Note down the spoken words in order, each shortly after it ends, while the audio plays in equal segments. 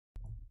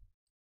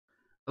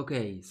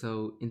Okay,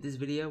 so in this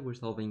video we're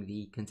solving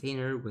the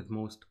container with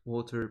most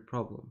water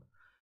problem.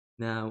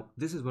 Now,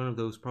 this is one of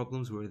those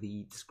problems where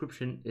the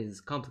description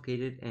is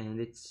complicated and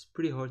it's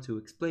pretty hard to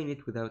explain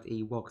it without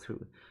a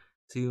walkthrough.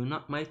 So you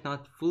might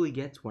not fully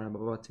get what I'm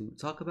about to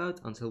talk about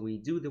until we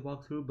do the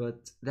walkthrough,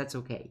 but that's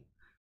okay.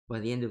 By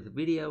the end of the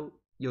video,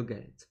 you'll get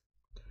it.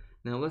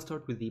 Now let's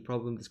start with the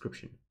problem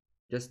description.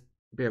 Just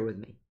bear with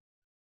me.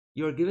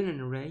 You are given an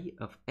array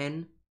of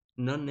n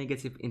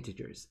non-negative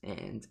integers,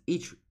 and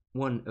each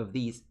one of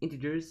these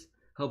integers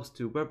helps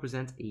to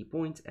represent a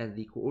point at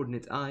the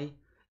coordinate I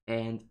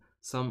and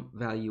some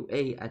value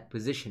a at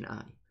position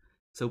I.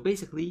 So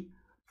basically,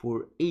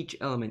 for each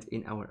element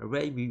in our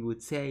array, we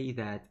would say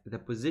that the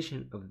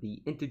position of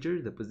the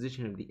integer, the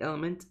position of the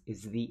element,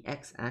 is the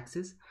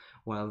x-axis,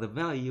 while the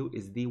value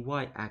is the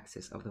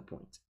y-axis of the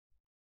point.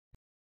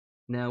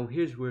 Now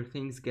here's where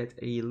things get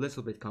a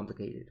little bit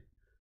complicated.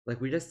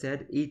 Like we just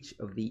said, each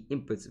of the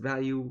inputs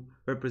value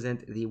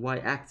represent the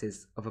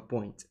y-axis of a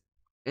point,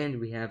 and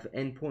we have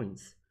n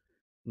points.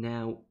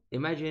 Now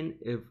imagine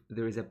if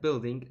there is a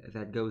building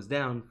that goes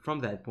down from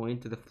that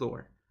point to the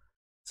floor.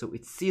 So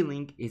its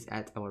ceiling is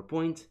at our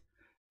point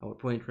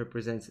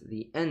represents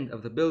the end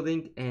of the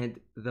building, and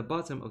the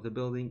bottom of the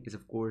building is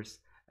of course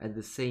at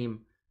the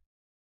same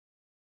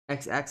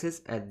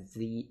x-axis as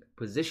the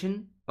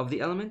position of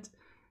the element,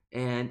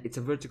 and it's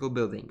a vertical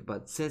building,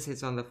 but since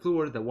it's on the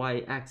floor, the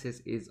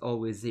y-axis is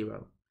always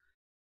 0.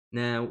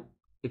 Now,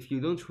 if you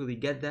don't really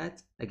get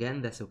that,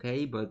 again, that's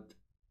okay, but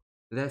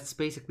that's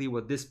basically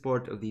what this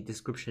part of the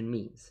description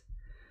means.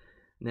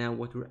 Now,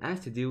 what we're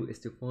asked to do is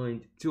to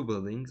find two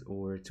buildings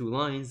or two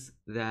lines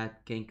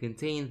that can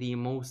contain the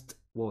most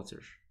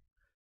water.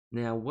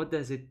 Now, what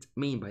does it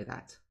mean by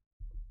that?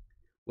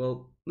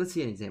 Well, let's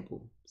see an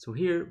example. So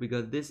here we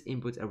got this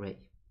input array.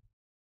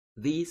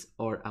 These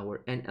are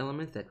our n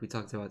elements that we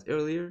talked about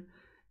earlier,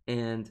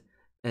 and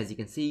as you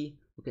can see,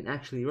 we can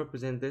actually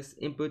represent this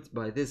input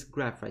by this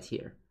graph right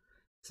here.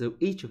 So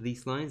each of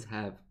these lines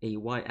have a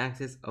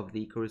y-axis of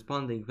the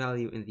corresponding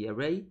value in the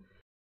array,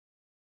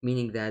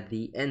 meaning that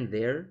the n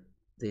there,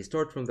 they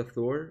start from the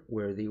floor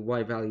where the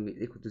y value is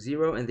equal to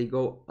 0, and they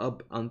go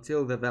up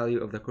until the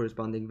value of the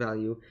corresponding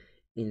value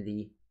in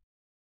the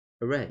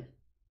array.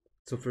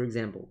 So for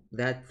example,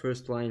 that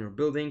first line or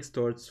building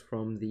starts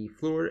from the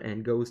floor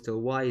and goes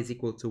till y is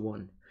equal to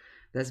 1.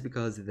 That's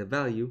because the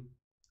value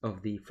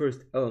of the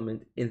first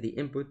element in the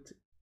input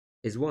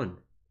is 1.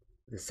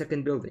 The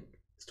second building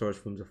starts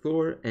from the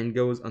floor and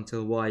goes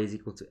until y is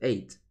equal to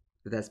 8.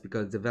 That's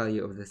because the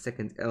value of the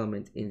second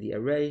element in the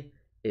array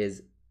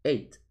is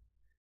 8.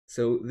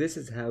 So this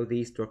is how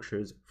these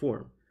structures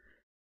form.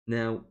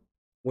 Now,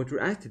 what we're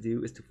asked to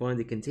do is to find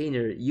a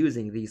container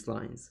using these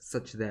lines,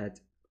 such that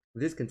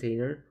this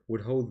container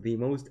would hold the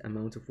most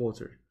amount of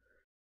water.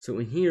 So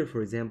in here,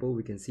 for example,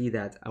 we can see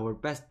that our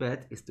best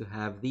bet is to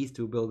have these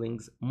two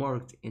buildings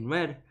marked in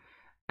red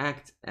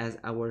act as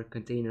our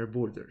container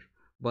border.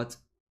 But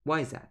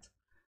why is that?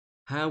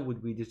 How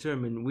would we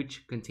determine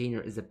which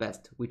container is the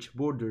best, which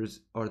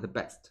borders are the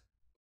best?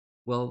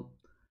 Well,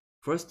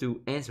 for us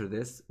to answer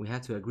this, we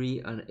have to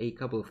agree on a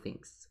couple of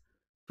things.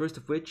 First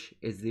of which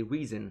is the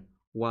reason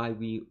why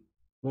we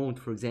won't,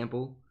 for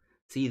example,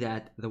 see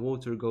that the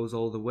water goes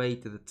all the way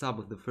to the top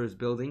of the first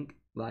building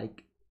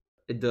like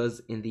it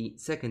does in the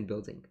second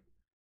building.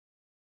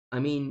 I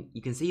mean,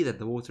 you can see that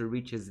the water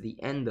reaches the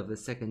end of the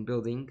second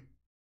building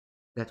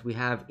that we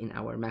have in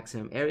our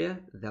maximum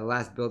area, the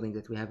last building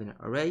that we have in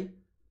our array.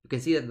 You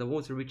can see that the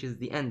water reaches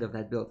the end of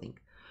that building.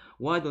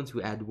 Why don't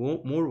we add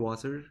more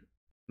water,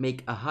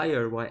 make a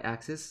higher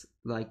y-axis,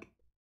 like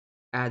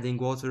adding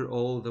water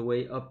all the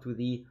way up to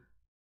the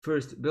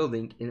first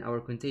building in our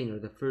container,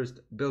 the first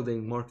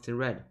building marked in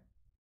red?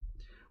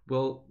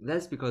 Well,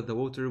 that's because the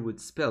water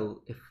would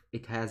spill if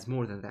it has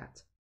more than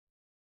that.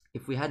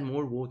 If we had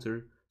more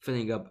water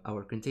filling up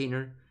our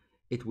container,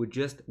 it would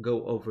just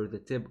go over the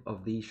tip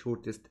of the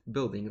shortest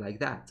building like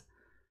that.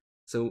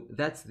 So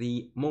that's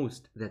the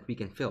most that we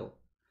can fill.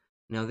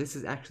 Now this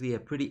is actually a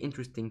pretty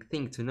interesting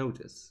thing to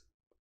notice.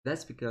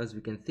 That's because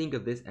we can think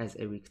of this as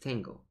a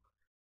rectangle.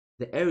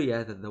 The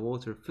area that the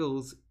water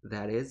fills,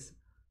 that is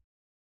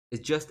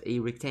just a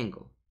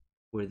rectangle,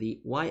 where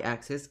the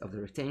y-axis of the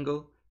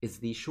rectangle is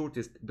the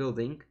shortest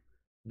building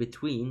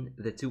between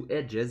the two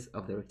edges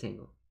of the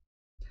rectangle.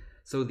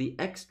 So the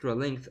extra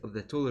length of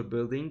the taller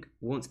building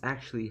won't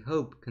actually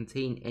help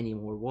contain any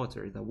more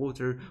water. The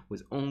water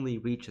would only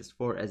reach as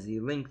far as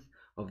the length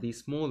of the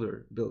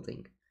smaller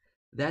building.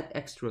 That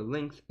extra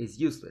length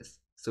is useless.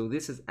 So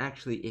this is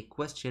actually a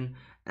question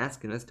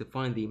asking us to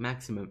find the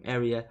maximum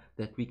area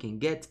that we can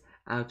get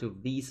out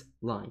of these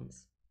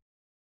lines.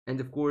 And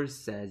of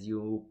course, as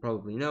you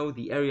probably know,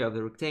 the area of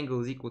the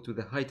rectangle is equal to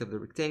the height of the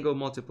rectangle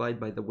multiplied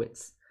by the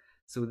width.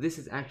 So this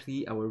is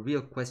actually our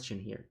real question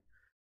here.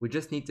 We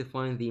just need to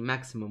find the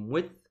maximum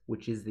width,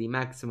 which is the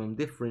maximum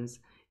difference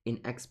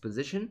in x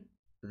position,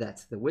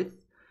 that's the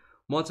width,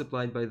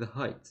 multiplied by the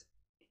height,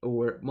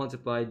 or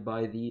multiplied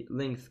by the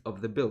length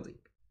of the building,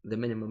 the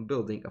minimum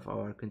building of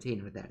our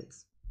container, that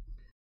is.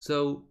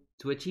 So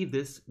To achieve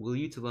this, we'll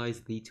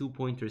utilize the two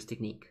pointers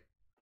technique.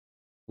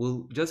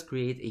 We'll just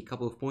create a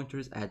couple of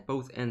pointers at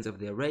both ends of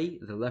the array,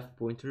 the left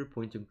pointer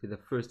pointing to the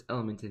first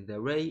element in the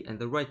array and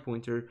the right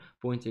pointer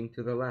pointing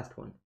to the last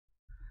one.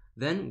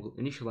 Then we'll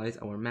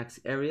initialize our max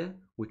area,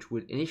 which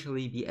would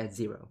initially be at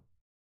 0,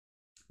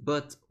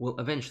 but will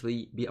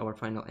eventually be our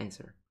final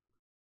answer.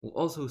 We'll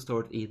also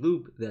start a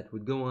loop that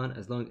would go on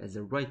as long as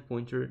the right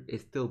pointer is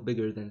still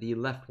bigger than the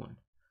left one.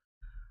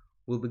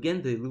 We'll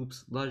begin the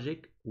loop's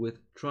logic with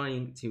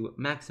trying to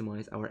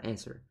maximize our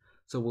answer.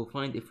 So we'll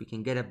find if we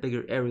can get a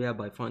bigger area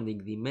by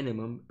finding the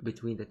minimum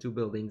between the two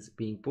buildings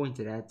being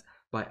pointed at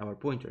by our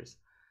pointers.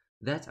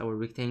 That's our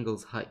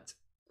rectangle's height.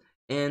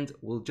 And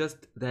we'll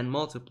just then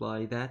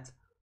multiply that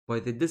by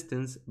the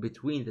distance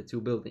between the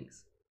two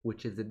buildings,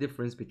 which is the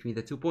difference between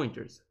the two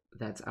pointers.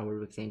 That's our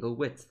rectangle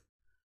width.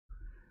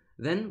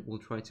 Then we'll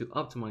try to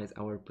optimize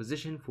our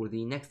position for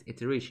the next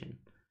iteration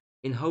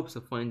in hopes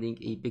of finding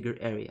a bigger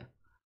area.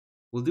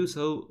 We'll do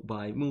so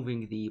by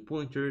moving the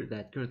pointer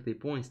that currently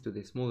points to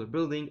the smaller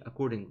building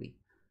accordingly.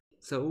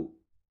 So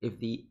if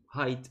the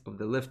height of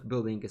the left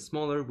building is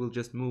smaller, we'll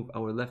just move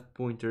our left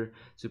pointer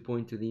to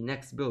point to the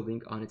next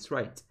building on its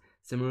right.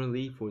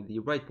 Similarly, for the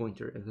right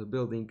pointer, if the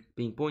building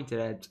being pointed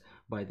at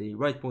by the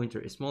right pointer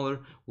is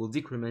smaller, we'll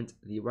decrement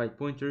the right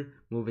pointer,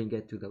 moving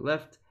it to the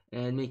left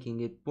and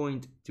making it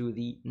point to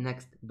the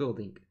next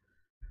building.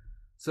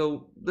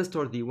 So let's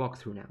start the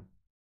walkthrough now.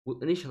 We'll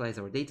initialize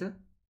our data.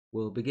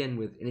 We'll begin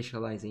with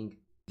initializing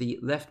the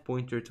left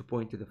pointer to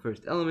point to the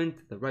first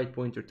element, the right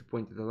pointer to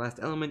point to the last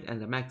element,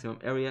 and the maximum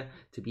area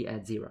to be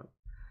at 0.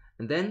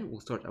 And then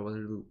we'll start our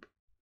loop.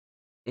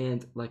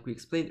 And like we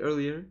explained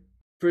earlier,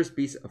 first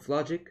piece of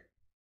logic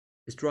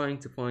is trying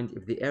to find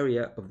if the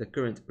area of the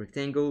current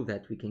rectangle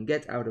that we can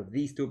get out of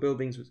these two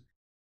buildings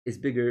is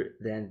bigger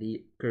than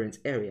the current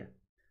area.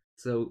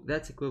 So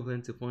that's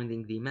equivalent to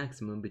finding the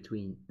maximum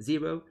between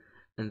 0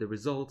 and the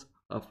result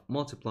of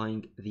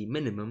multiplying the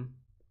minimum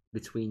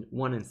between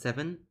 1 and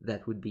 7,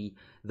 that would be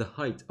the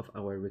height of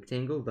our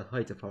rectangle, the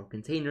height of our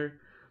container,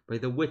 by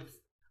the width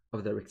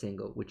of the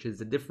rectangle, which is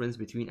the difference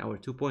between our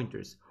two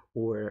pointers,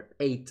 or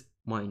 8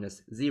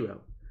 minus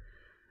 0.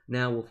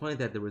 Now we'll find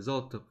that the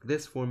result of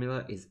this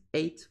formula is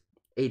 8.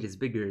 8 is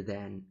bigger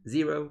than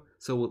 0,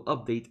 so we'll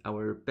update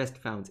our best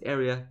found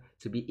area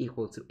to be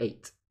equal to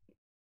 8.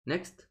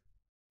 Next,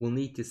 we'll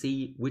need to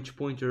see which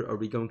pointer are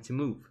we going to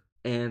move.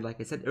 And like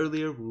I said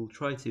earlier, we'll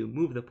try to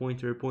move the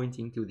pointer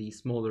pointing to the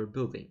smaller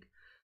building.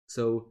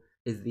 So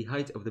is the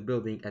height of the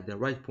building at the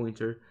right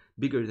pointer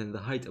bigger than the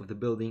height of the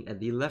building at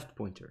the left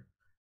pointer?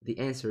 The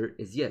answer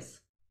is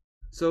yes.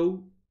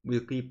 So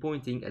we'll keep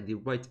pointing at the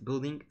right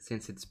building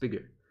since it's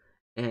bigger,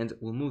 and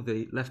we'll move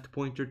the left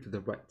pointer to the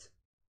right.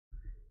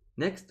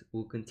 Next,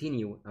 we'll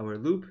continue our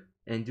loop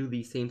and do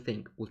the same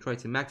thing. We'll try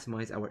to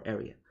maximize our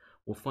area.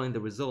 We'll find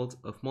the result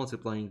of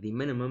multiplying the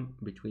minimum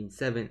between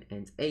 7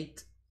 and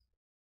 8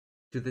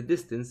 to the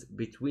distance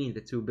between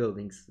the two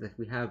buildings that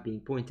we have being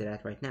pointed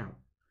at right now,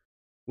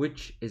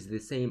 which is the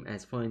same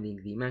as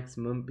finding the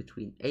maximum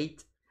between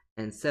 8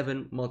 and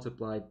 7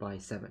 multiplied by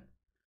 7.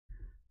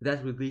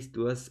 That would lead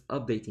to us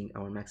updating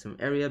our maximum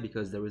area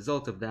because the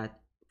result of that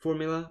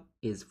formula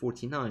is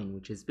 49,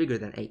 which is bigger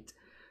than 8.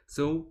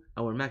 So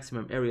our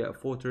maximum area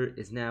of water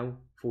is now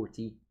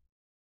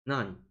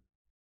 49.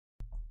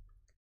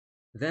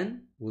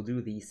 Then we'll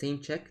do the same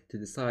check to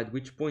decide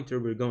which pointer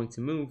we're going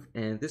to move,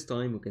 and this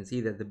time we can see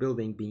that the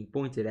building being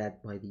pointed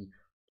at by the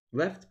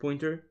left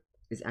pointer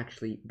is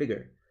actually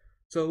bigger.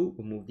 So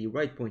we'll move the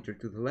right pointer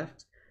to the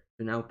left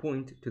to now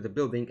point to the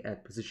building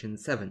at position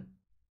 7.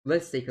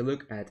 Let's take a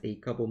look at a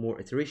couple more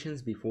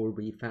iterations before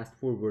we fast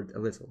forward a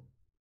little.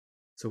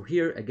 So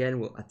here again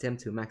we'll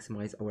attempt to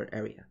maximize our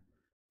area.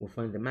 We'll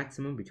find the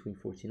maximum between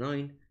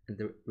 49 and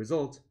the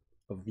result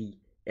of the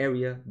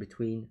area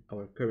between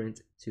our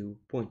current two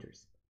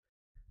pointers.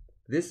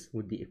 This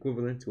would be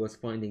equivalent to us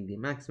finding the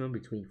maximum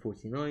between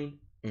 49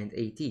 and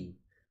 18,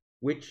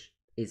 which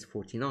is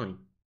 49.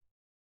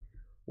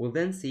 We'll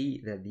then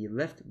see that the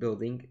left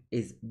building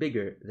is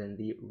bigger than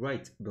the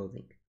right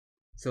building.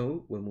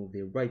 So we'll move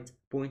the right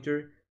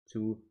pointer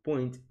to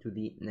point to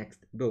the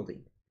next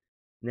building.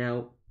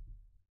 Now,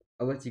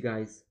 I'll let you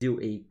guys do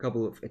a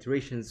couple of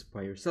iterations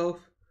by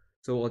yourself.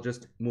 So I'll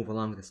just move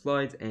along the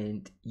slides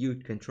and you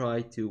can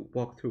try to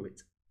walk through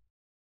it.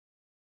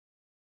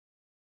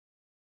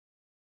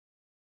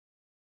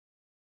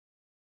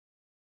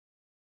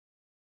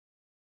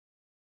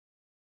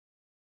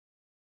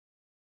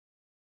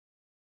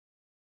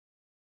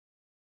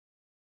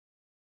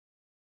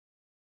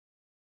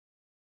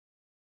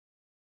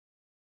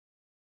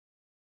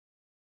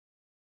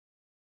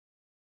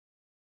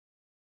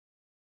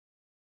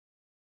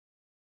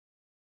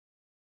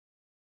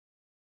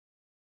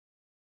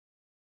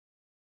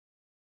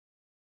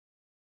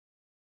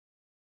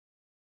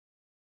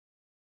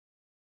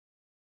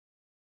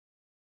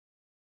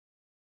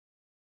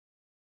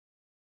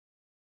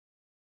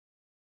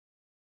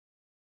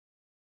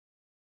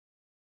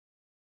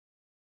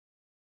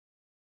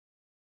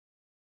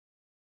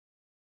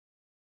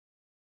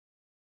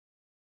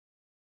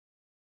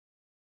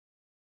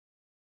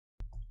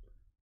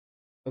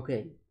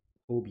 Okay,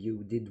 hope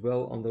you did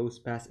well on those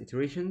past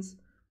iterations.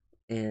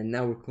 And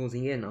now we're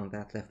closing in on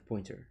that left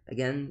pointer.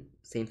 Again,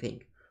 same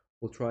thing.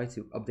 We'll try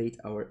to update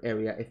our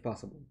area if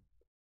possible.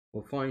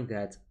 We'll find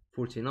that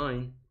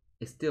 49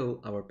 is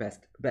still our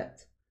best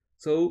bet.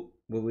 So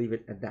we'll leave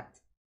it at that.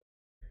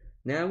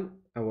 Now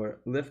our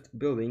left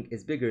building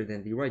is bigger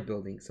than the right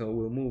building, so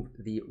we'll move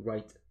the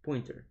right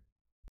pointer.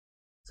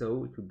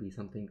 So it would be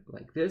something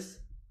like this.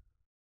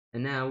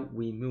 And now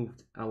we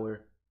moved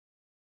our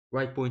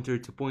right pointer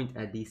to point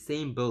at the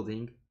same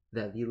building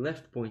that the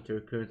left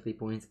pointer currently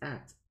points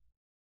at.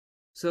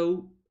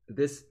 So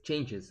this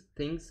changes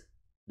things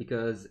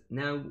because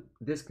now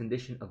this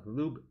condition of the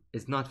loop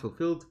is not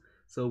fulfilled,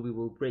 so we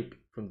will break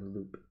from the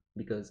loop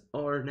because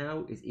R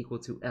now is equal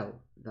to L.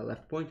 The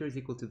left pointer is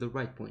equal to the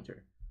right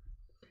pointer.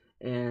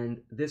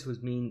 And this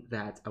would mean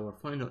that our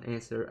final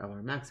answer,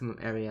 our maximum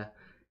area,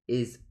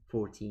 is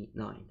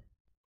 49.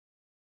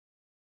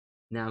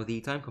 Now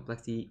the time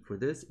complexity for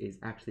this is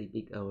actually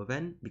big O of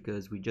n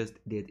because we just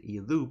did a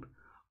loop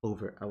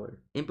over our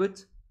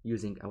input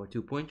using our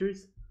 2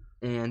 pointers,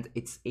 and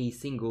it's a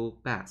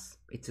single pass,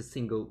 it's a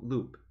single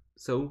loop,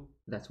 so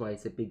that's why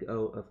it's a big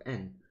O of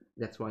n.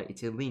 That's why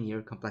it's a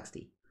linear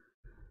complexity.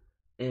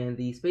 And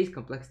the space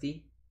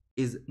complexity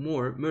is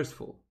more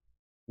merciful.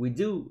 We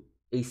do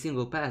a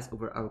single pass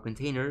over our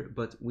container,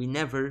 but we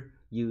never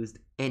used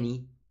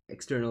any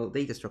external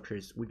data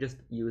structures. We just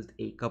used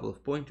a couple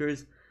of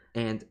pointers,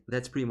 and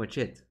that's pretty much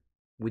it.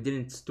 We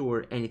didn't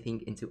store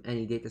anything into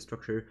any data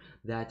structure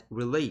that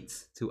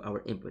relates to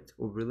our input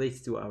or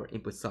relates to our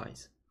input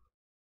size.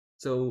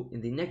 So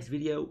in the next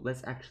video,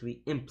 let's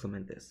actually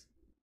implement this.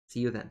 See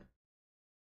you then.